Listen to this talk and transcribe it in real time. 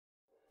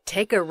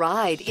Take a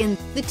ride in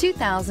the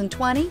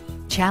 2020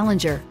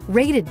 Challenger.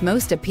 Rated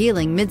most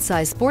appealing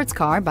midsize sports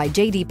car by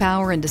J.D.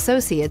 Power and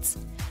Associates,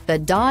 the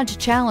Dodge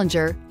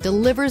Challenger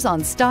delivers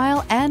on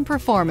style and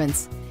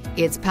performance.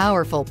 It's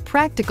powerful,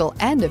 practical,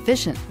 and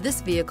efficient.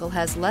 This vehicle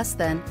has less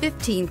than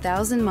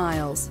 15,000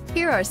 miles.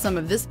 Here are some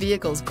of this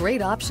vehicle's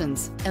great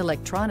options: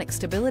 electronic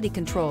stability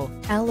control,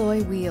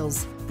 alloy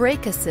wheels,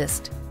 brake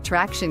assist,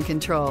 traction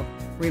control,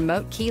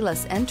 remote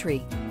keyless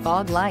entry,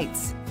 fog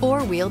lights,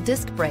 four-wheel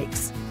disc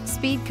brakes,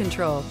 speed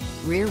control,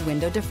 rear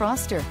window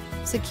defroster,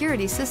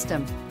 security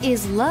system.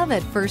 Is love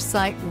at first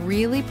sight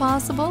really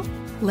possible?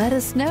 Let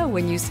us know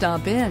when you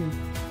stop in.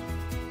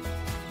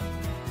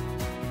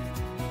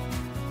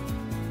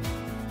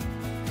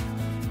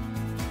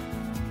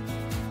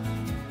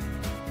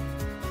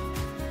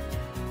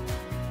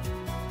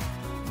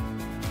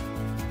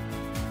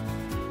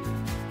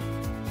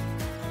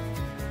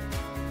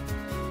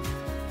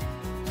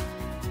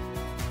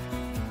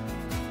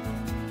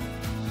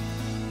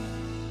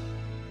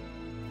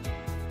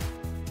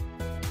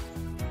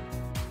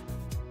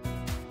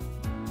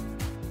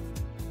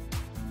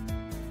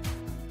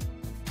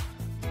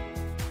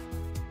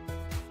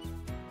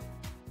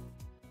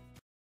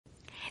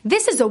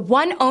 This is a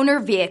one-owner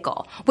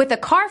vehicle with a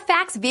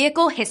CARFAX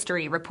Vehicle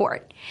History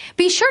Report.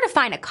 Be sure to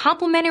find a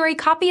complimentary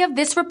copy of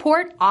this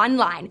report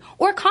online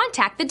or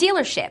contact the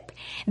dealership.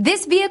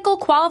 This vehicle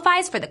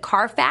qualifies for the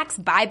CARFAX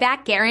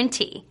Buyback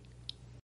Guarantee.